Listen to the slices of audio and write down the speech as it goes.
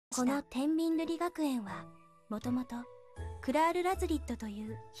この天秤瑠璃学園はもともとクラール・ラズリットとい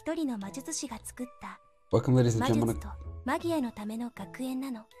う一人の魔術師が作った Welcome, ladies and 魔術 gentlemen. とマギアのための学園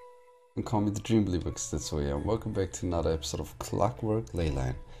なの。 Call me the Dream Believer, 'cause that's who I am. Welcome back to another episode of Clockwork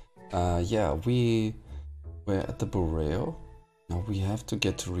Ley-Line. Yeah, we're at the Boreo. Now we have to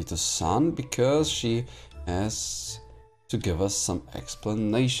get to Rita's son because she has to give us some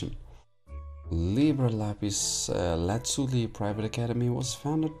explanation. Libra Lapis Latsuli Private Academy was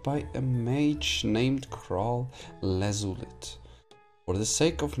founded by a mage named Kral Lazulit for the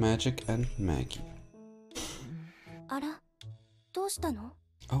sake of magic and Maggie. あら、どうしたの?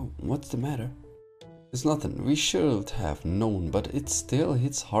 Oh, what's the matter? It's nothing. We should have known, but it still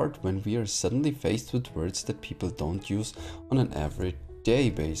hits hard when we are suddenly faced with words that people don't use on an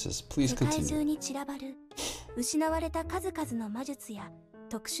everyday basis. Please 世界中 continue. に散らばる失われた数々の魔術や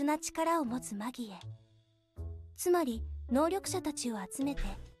特殊な力を持つマギエ。つまり能力者たちを集めて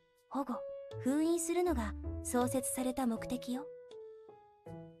保護、封印するのが創設された目的よ。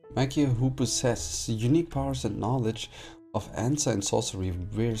Magia who possesses unique powers and knowledge of answer and sorcery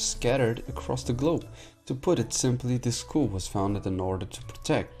were scattered across the globe. To put it simply, the school was founded in order to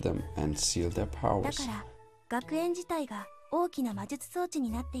protect them and seal their だ powers. から学園自体が大きな魔術装置に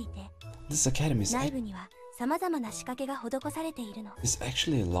なっていて、 This academy 内部には様々な仕掛けが施されているの。 is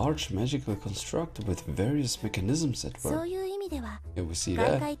actually a large magical construct with various mechanisms at そう work. いう意味では Yeah, we see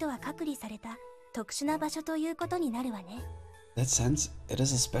外 that. 界とは隔離された特殊な場所ということになるわね。 In that sense, it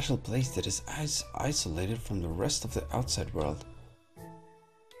is a special place that is isolated from the rest of the outside world.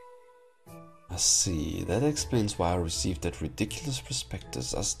 I see. That explains why I received that ridiculous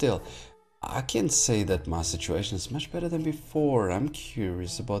prospectus. Still, I can't say that my situation is much better than before. I'm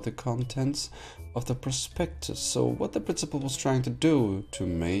curious about the contents of the prospectus. So, what the principal was trying to do to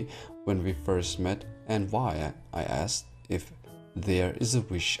me when we first met, and why I asked if there is a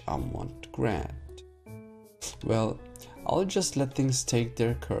wish I want to grant. Well, I'll just let things take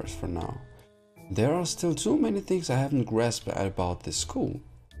their course for now. There are still too many things I haven't grasped about this school.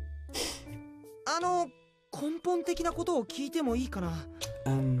 根本的なことを聞いてもいいかな。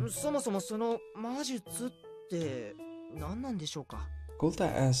そもそもその魔術って何なんでしょうか。 Could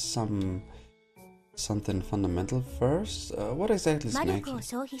I ask something fundamental first? What exactly is 魔力を magic?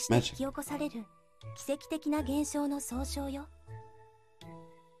 消費して引き起こされる奇跡的な現象の総称よ。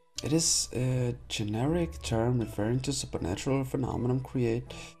 It is a generic term referring to supernatural phenomenon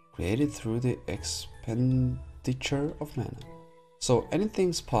created through the expenditure of mana. So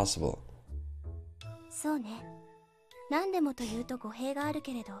anything's possible. そうね。何でもというと語弊がある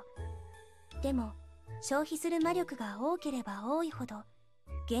けれど、でも消費する魔力が多ければ多いほど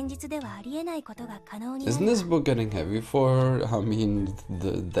現実ではありえないことが可能になる。 Isn't this book getting heavy for? I mean,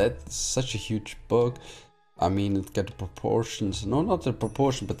 that's such a huge book. I mean, it got the proportions. No, not the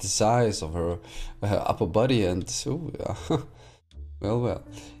proportion, but the size of her upper body and so. Well.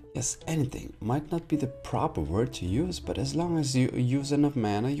 Yes, anything might not be the proper word to use, but as long as you use enough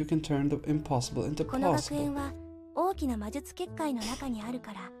mana, you can turn the impossible into この学 possible. 園は大きな魔術結界の中にある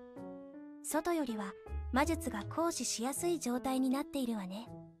から、外よりは魔術が行使しやすい状態になっているわね。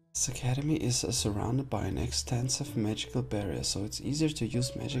 This academy is surrounded by an extensive magical barrier, so it's easier to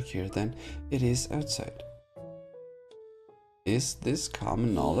use magic here than it is outside. Is this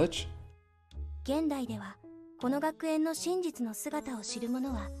common knowledge? 現代ではこの学園の真実の姿を知る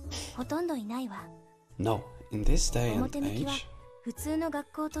者はほとんどいないわ。 No, in this day and 表向きは age, 普通の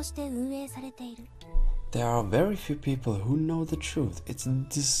学校として運営されている。 there are very few people who know the truth. It's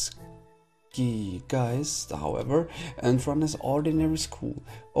this guys, however, and run as ordinary school.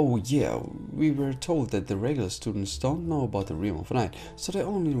 Oh yeah, we were told that the regular students don't know about the realm of night, so the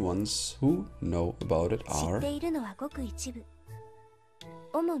only ones who know about it 知っ are... ているのはごく一部。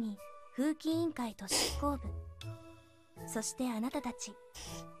主に風紀委員会と執行部、そしてあなたたち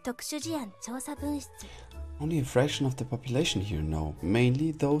特殊事案調査分室。 Only a fraction of the population here know,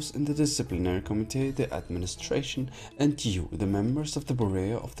 mainly those in the disciplinary committee, the administration, and you, the members of the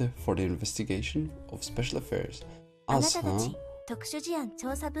Bureau for the investigation of special affairs. あな Us, たた huh? ち特殊事案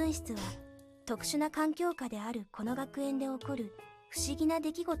調査分室は特殊な環境下であるこの学園で起こる不思議な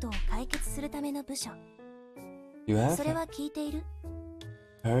出来事を解決するための部署。 You have それは聞いている？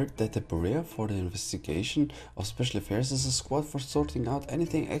 heard that the Bureau for the investigation of special affairs is a squad for sorting out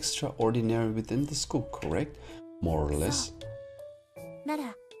anything extraordinary within the school, correct? More or less. な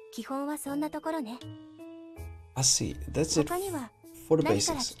ら基本はそんなところね。 I see. That's it 他には for the 何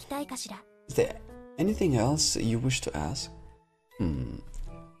から basics. 聞きたいかしら？ Is there anything else you wish to ask?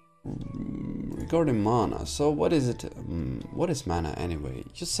 Regarding mana, so what is it? What is mana anyway?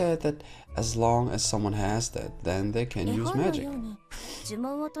 You said that as long as someone has that, then they can 絵 use 本の magic. ように呪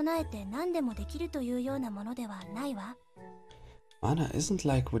文を唱えて何でもできるというようなものではないわ。Mana isn't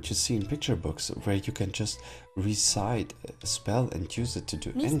like what you see in picture books, where you can just recite a spell and use it to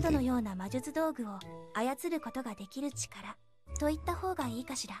do ミストの anything. ような魔術道具を操ることができる力と言った方がいい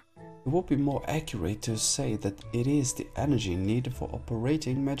かしら。It would be more accurate to say that it is the energy needed for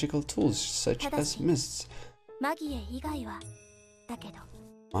operating magical tools such as mists. マギエ以外はだけど、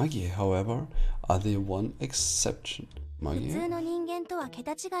 Magie, however, are the one exception. 普 Magie? 通の人間とは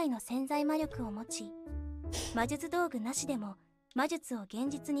桁違いの潜在魔力を持ち、魔術道具なしでも魔術を現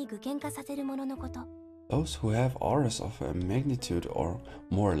実に具現化させるもののこと。 Those who have auras of a magnitude or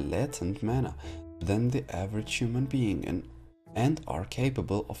more latent mana than the average human being and are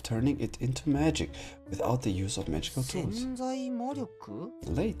capable of turning it into magic without the use of magical tools. 潜在魔力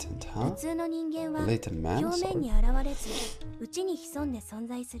Latent, 普 huh? 通の人間は Latent mana, 表面 sorry. に現れず、内に潜んで存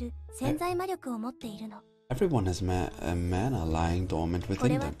在する潜在魔力を持っているの。 Everyone has a mana lying dormant こ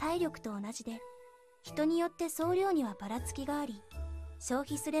れ within は them. 体力と同じで、人によって総量にはばらつきがあり、消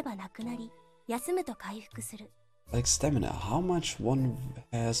費すればなくなり、休むと回復する。 Like stamina, how much one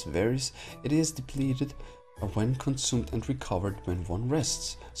has varies. It is depleted when consumed and recovered when one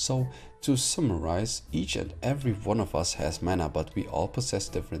rests. So, to summarize, each and every one of us has mana, but we all possess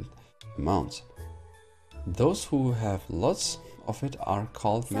different amounts. Those who have lots of it are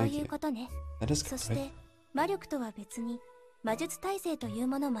called そういう magie. ことね。 That is そして correct. 魔力とは別に魔術耐性という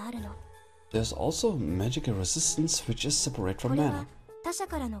ものもあるの。 There's also magical resistance, which is separate こ from れ mana. は他者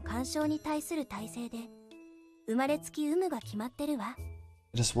からの干渉に対する耐性で、生まれつき有無が決まってるわ。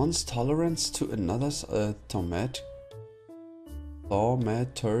 It is one's tolerance to another's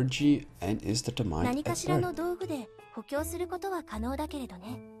thaumaturgy and is determined 何か at しら birth. の道具で補強することは可能だけれど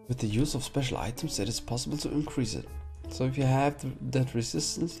ね。 With the use of special items, it is possible to increase it. So if you have that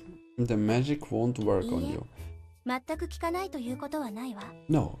resistance, the magic won't work on you. 全く効かないということはないわ。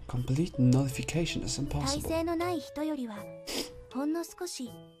 No, complete nullification is 耐 impossible. 性のない人よりはほんの少し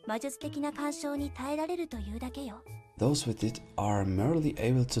魔術的な干渉に耐えられるというだけよ。 Those with it are merely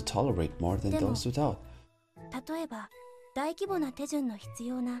able to tolerate more than でも、 those without. 例えば大規模な手順の必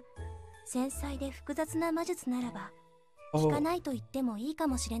要な繊細で複雑な魔術ならば効か Oh, ないと言ってもいいか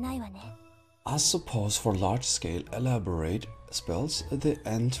もしれないわね。 I suppose for large-scale, elaborate spells, the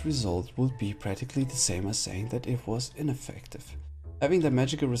end result would be practically the same as saying that it was ineffective. Having the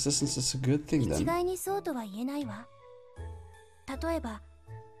magical resistance is a good thing 一 then. 概にそうとは言えないわ。例えば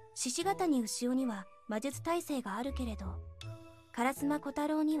獅子型に牛尾には魔術耐性があるけれど、烏丸小太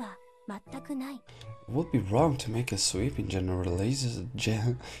郎には全くない。 It would be wrong to make a sweeping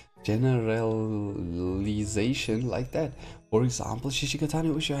generalization like that. For example, Shishigatani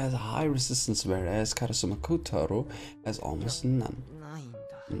Ushio has a high resistance, whereas Karasuma Kotaro has almost none. ないんだ。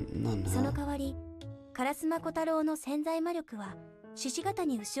 None, その huh? 代わり烏丸小太郎の潜在魔力は獅子型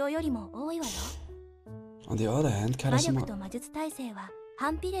に牛尾よりも多いわよ。 On the other hand, 魔力 Karasuma と魔術耐性は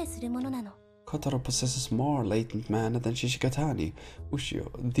反比例するものなの。 Kotaro possesses more latent mana than Shishigatani Ushio.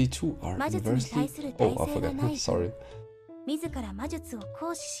 The two are 魔術に inversely... 対する Oh, 耐 I 性が forgot. ない Sorry. 自ら魔術を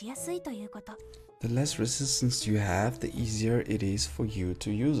行使しやすいということ。 The less resistance you have, the easier it is for you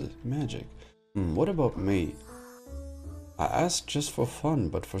to use it. Magic. What about me? I asked just for fun,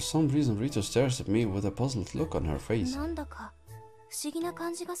 but for some reason Rito stares at me with a puzzled look on her face. なんだか不思議な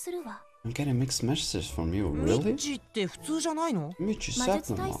感じがするわ。 I'm getting mixed messages from you. ミッ Really? チって普通じゃないの？ Michi 魔 sat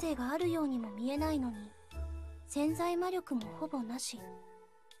術耐 no 性があるようにも見えないのに、潜在魔力もほぼなし。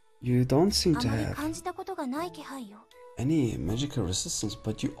 You don't seem あ to まり have 感じたことがない気配よ。 any magical resistance,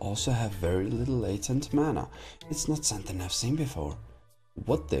 but you also have very little latent mana. It's not something I've seen before.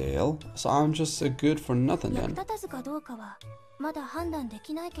 What the hell? So I'm just a good for nothing 役 then? 立たずかどうかはまだ判断で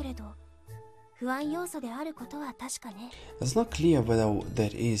きないけれど、不安要素であることは確かね。 It's not clear whether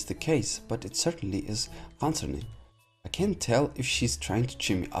that is the case, but it certainly is concerning. I can't tell if she's trying to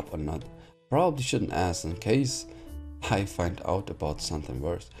cheer me up or not. Probably shouldn't ask in case I find out about something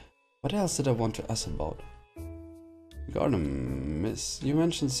worse. What else did I want to ask about? Regarding Miss, you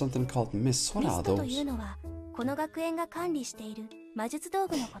mentioned something called Miss. What ミ are ストという those? のはこの学園が管理している魔術道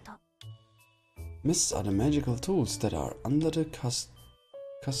具のこと。 Mists are the magical tools that are under the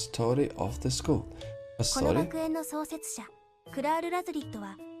custody of the school. この Custody? 学園の創設者クラール・ラズリット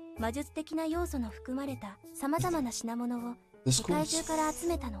は魔術的な要素の含まれたさまざまな品物を The 世界 school's 中から集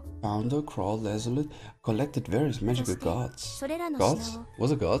めたの。 founder, Crawl Lazulit, collected various magical そして gods. それらの Gods? 品を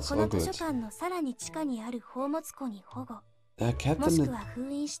Was it gods こ or の図書 goods? 館のさらに地下にある宝物庫に保護、 They're kept もし in く the は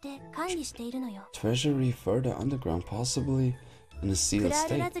封印して管理しているのよ。 treasury further underground, possibly in a ク sealed ラー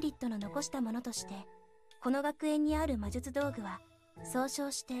ル・ラ state. ズリットの残したものとしてこの学園にある魔術道具は総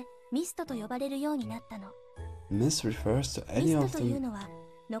称してミストと呼ばれるようになったの。Miss refers to ミ any スト of という the のは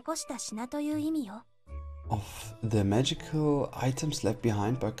残した品という意味よ。of the magical items left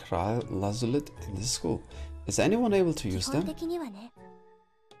behind by Kral Lazulit in this school. Is anyone able to 基 use 本 them? 的にはね。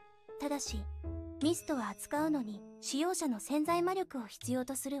ただし、ミストは扱うのに使用者の潜在魔力を必要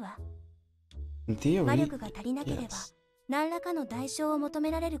とするわ。In theory, 魔力が足りなければ、yes. 何らかの代償を求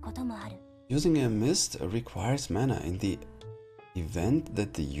められることもある。Using a mist requires mana. In the event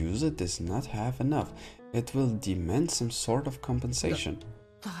that the user does not have enough, it will demand some sort of compensation.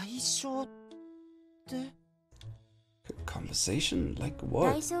 代償って Compensation? Like 代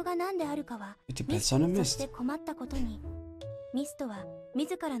what? 償が何であるかは、 It ミ depends スト on a にとして mist. 困ったことに、ミストは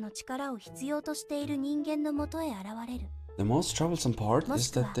自らの力を必要としている人間のもとへ現れる。 The most troublesome part も is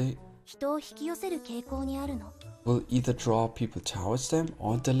しくは that they 人を引き寄せる傾向にあるの。 will either draw people towards them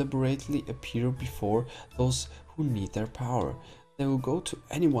or deliberately appear before those who need their power. They will go to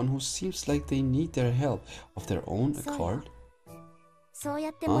anyone who seems like they need their help of their own そう accord. よ。そう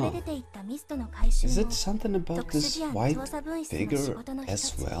やって漏れ出ていったミストの回収 Is も it something about 特殊 this 事案 white 調査分室の仕 figure 事の一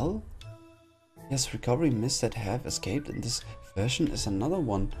as つ。 well? Yes, recovery mists that have escaped in this version is another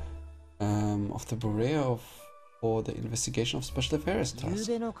one of the Bureau for the investigation of special affairs 夕 task.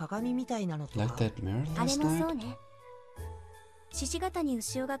 べの鏡みたいなのと Like か that mirror あれ last もそう night? ね。獅子型に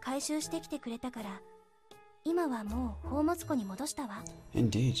牛尾が回収してきてくれたから、今はもう宝物庫に戻したわ。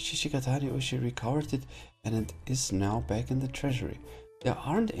 Indeed, Shishigatari Ushi recovered it and it is now back in the treasury. There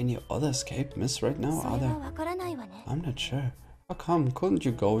aren't any other escape mists right now, そ are れは there? わからないわね。 I'm not sure. How come? Couldn't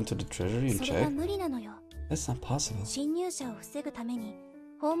you go into the treasury and それが check? 無理なのよ。 That's not possible. 侵入者を防ぐために、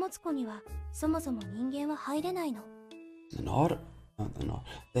宝物庫にはそもそも人間は入れないの。In order, no,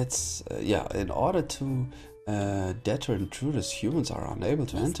 that's yeah. In order to deter intruders, humans are unable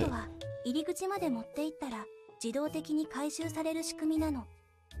to ミスト enter. は入り口まで持っていったら自動的に回収される仕組みなの。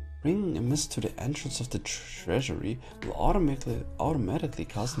 Bringing a mist to the entrance of the treasury will automatically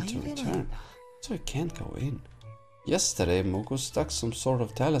cause them to 入れない return, んだ so it can't go in. Yesterday, Moko stuck some sort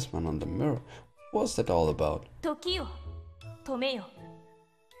of talisman on the mirror. What was that all about? 時を止めよ。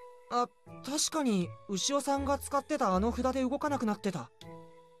あ、確かに牛尾さんが使ってたあの札で動かなくなってた。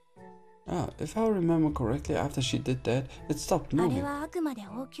 Ah, if I remember correctly, after she did that, it stopped あれ moving. はあくまで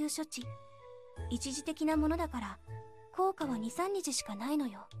応急処置。一時的なものだから効果は 2,3 日しかないの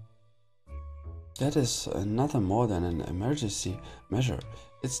よ。 That is nothing more than an emergency measure.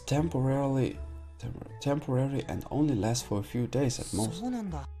 It's temporary and only lasts for a few days at そ most. うなん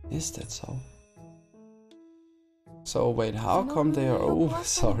だ。 Is that so? So wait, how その come they are... 封印を Oh, 壊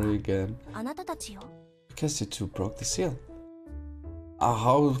したのは sorry again. あなたたちよ。 Because you two broke the seal.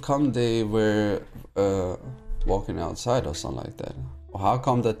 How come they were walking outside or something like that? Or how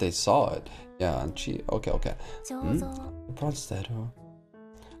come that they saw it? Yeah, and she... Okay. 彫像、 The bronze statue.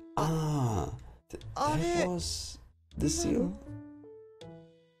 Ah, Are- that was the seal?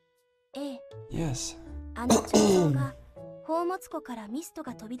 ええ、 Yes. あの彫像が宝物庫からミスト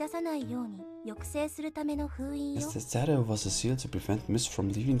が飛び出さないように抑制するための封印よ。 Yes, the statue was a seal to prevent mist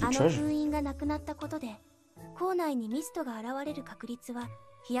from leaving the あの treasure. 封印がなくなったことで校内にミストが現れる確率は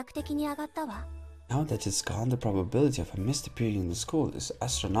飛躍的に上がったわ。 Now that it's gone, the probability of a mist appearing in the school is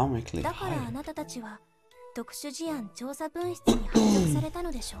astronomically だからあ high. なたたちは特殊事案調査分室に配属されたの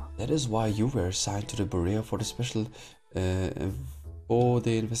でしょう。 That is why you were assigned to the Bureau for the special... for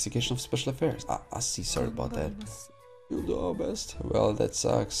the investigation of special affairs. I see, sorry about that. You'll do our best. Well, that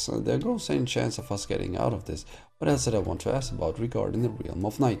sucks. There goes any chance of us getting out of this. What else did I want to ask about regarding the Realm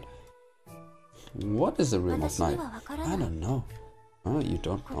of Night? What is the Realm of 私に Night? はわから I ない。 don't know. You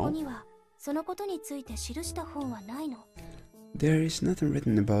don't ここ know? にはそのことについて記した本はないの。 There is nothing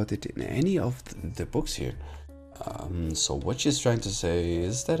written about it in any of the books here. So what she's trying to say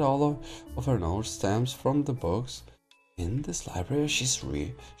is that all of her knowledge stems from the books in this library. She's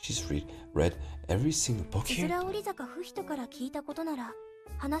read every single book つ here. づら折坂不人から聞いたことなら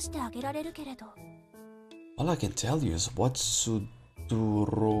話してあげられるけれど、 All I can tell you is what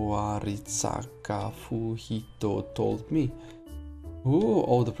Sudoroaritsaka Fuhito told me.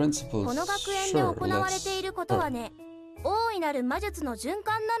 Oh, the principles. この学園で Sure, 行われていることは let's- ね、大いなる魔術の循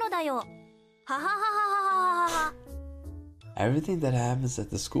環なのだよ。ははははははは。 Everything that happens at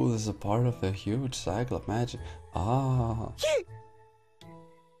the school is a part of a huge cycle of magic. Ah.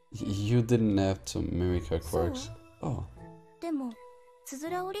 You didn't have to mimic her quirks. Oh, でも、つづ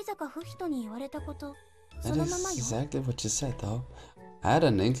ら折坂不人に言われたこと、そ that の is ままよ。 exactly what you said, though. I had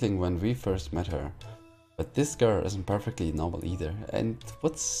an inkling when we first met her. But this girl isn't perfectly normal either. And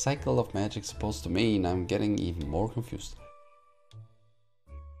what's cycle of magic supposed to mean? I'm getting even more confused.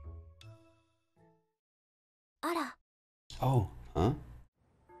 あら、 Oh, huh?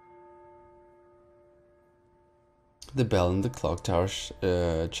 The bell in the clock tower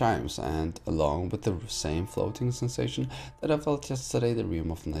chimes, and along with the same floating sensation that I felt yesterday, the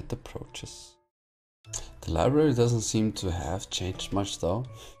realm of night approaches. The library doesn't seem to have changed much though.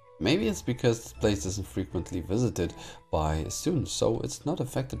 Maybe it's because this place isn't frequently visited by students, so it's not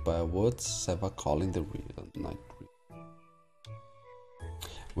affected by what's ever calling the real night.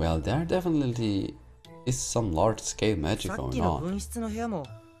 Well, there definitely is some large-scale magic going on.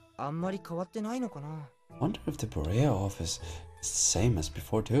 Wonder if the Borea office is the same as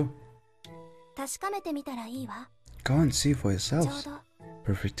before too. Go and see for yourselves.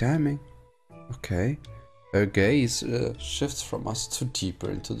 Perfect timing. Okay. Her gaze shifts from us to deeper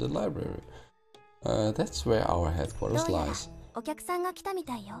into the library. That's where our headquarters lies.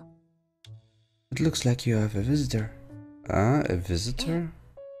 It looks like you have a visitor. Ah, a visitor?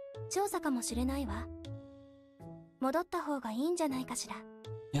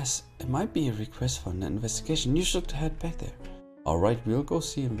 Yes, it might be a request for an investigation. You should head back there. Alright, we'll go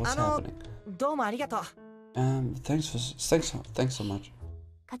see what's happening. Thanks so much.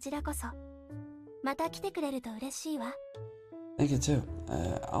 Thank you too.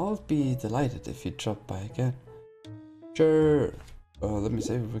 I'll be delighted if you drop by again. Sure. Let me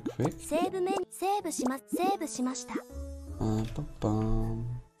save it real quick.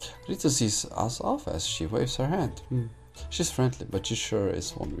 Rita sees us off as she waves her hand. She's friendly, but she sure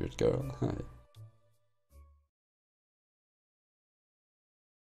is one weird girl.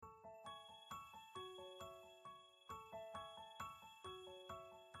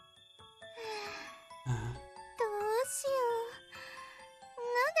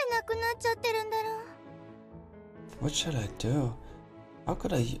 What should I do? How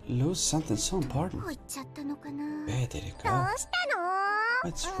could I lose something so important? Where did it go?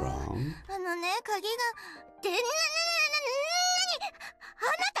 What's wrong?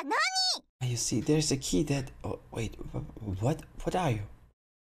 You see, there's a key that... Oh, wait, what are you?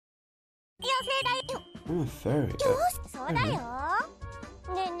 I'm a fairy.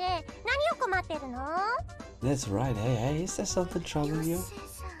 That's right, hey, is there something troubling you?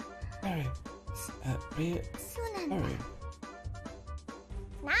 Fairy. Fairy.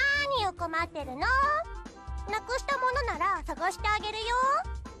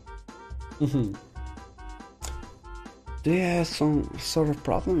 Do you have some sort of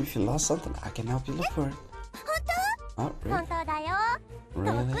problem? If you lost something, I can help you look for it. Oh, really?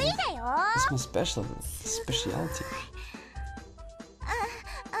 Really? It's my specialty.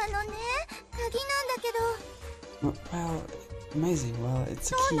 Well, amazing. Well,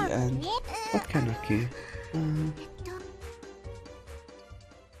 it's a key and... What kind of key?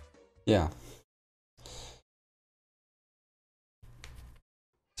 Yeah.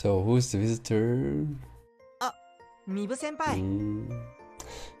 So, who's the visitor? Mibu-senpai.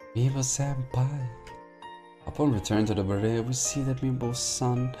 Mibu-senpai. Upon return to the Borea, we see that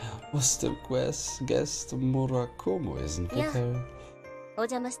Mibu-san was the guest Murakumo, isn't it?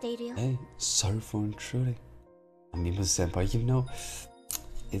 Hey, sorry for intruding. Mibu-senpai, you know,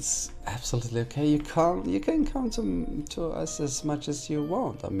 it's absolutely okay. You can come to us as much as you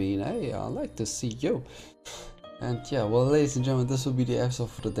want. I mean, hey, I like to see you. And yeah, well, ladies and gentlemen, this will be the episode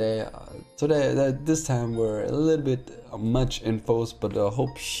for today. This time we're a little bit much info, but I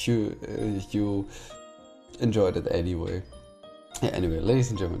hope you enjoyed it anyway. Yeah, anyway, ladies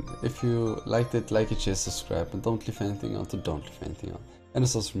and gentlemen, if you liked it, like it, share, subscribe, and don't leave anything out. Don't leave anything out. And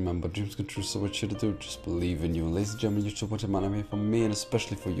as always, remember, dreams come true, so what you should do, just believe in you. Ladies and gentlemen, you should watch a man. I'm here for me and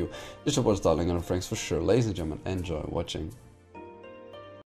especially for you. You should watch Darling and Franks for sure. Ladies and gentlemen, enjoy watching.